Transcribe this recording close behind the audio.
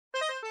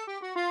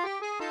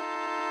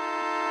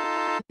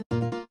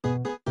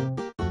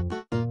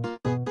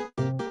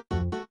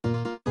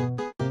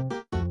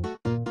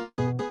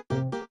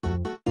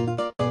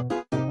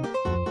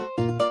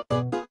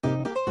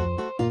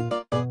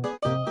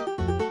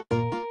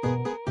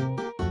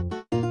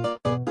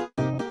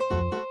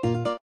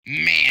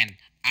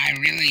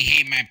really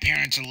hate my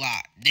parents a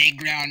lot. They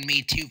ground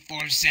me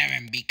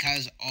 24/7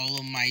 because all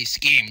of my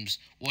schemes.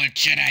 What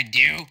should I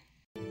do?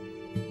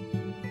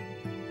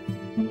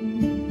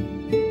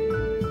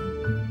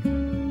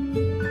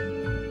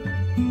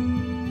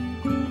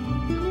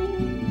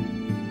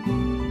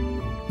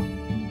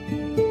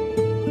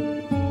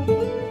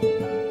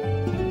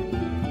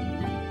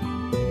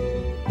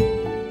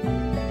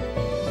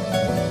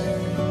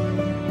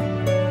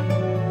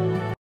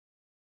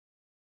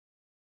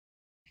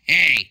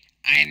 Hey,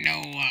 I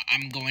know what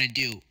I'm going to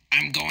do.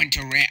 I'm going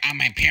to rant on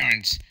my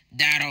parents.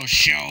 That'll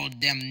show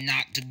them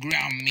not to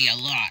ground me a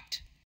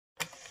lot.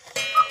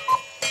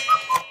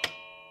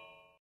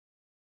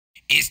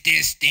 Is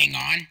this thing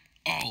on?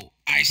 Oh,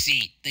 I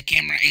see. The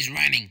camera is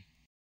running.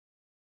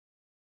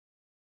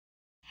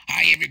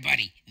 Hi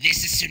everybody,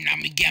 this is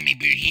Tsunami Gummy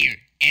Bear here.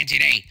 And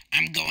today,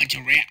 I'm going to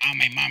rant on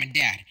my mom and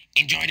dad.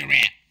 Enjoy the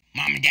rant.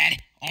 Mom and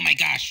dad, oh my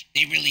gosh,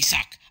 they really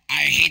suck.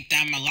 I hate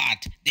them a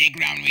lot. They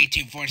ground me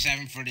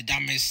 24/7 for the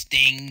dumbest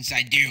things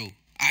I do.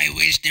 I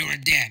wish they were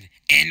dead.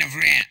 End of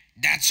rant.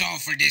 That's all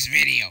for this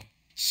video.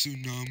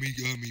 Tsunami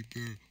Gummy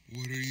Bear,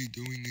 what are you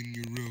doing in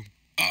your room?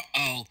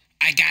 Uh-oh,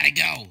 I gotta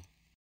go.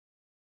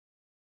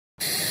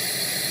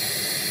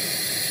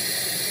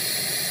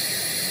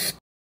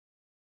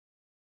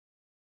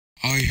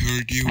 I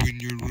heard you in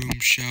your room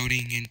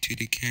shouting into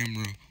the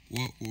camera.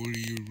 What were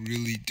you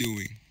really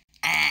doing?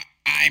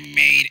 I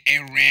made a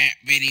rant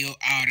video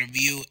out of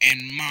you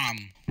and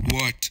Mom.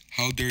 What?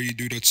 How dare you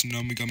do that,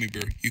 Tsunami Gummy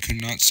Bear? You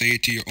cannot say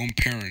it to your own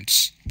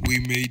parents. We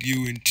made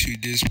you into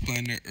this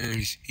planet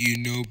Earth. You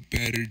know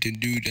better than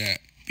do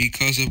that.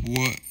 Because of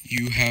what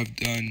you have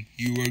done,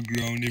 you are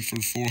grounded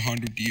for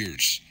 400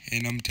 years.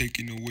 And I'm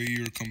taking away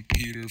your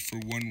computer for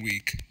 1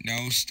 week.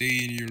 Now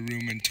stay in your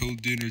room until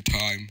dinner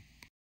time.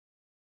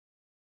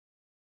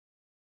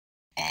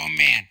 Oh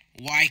man,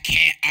 why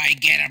can't I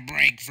get a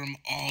break from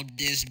all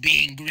this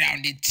being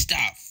grounded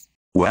stuff?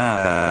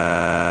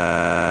 Wow.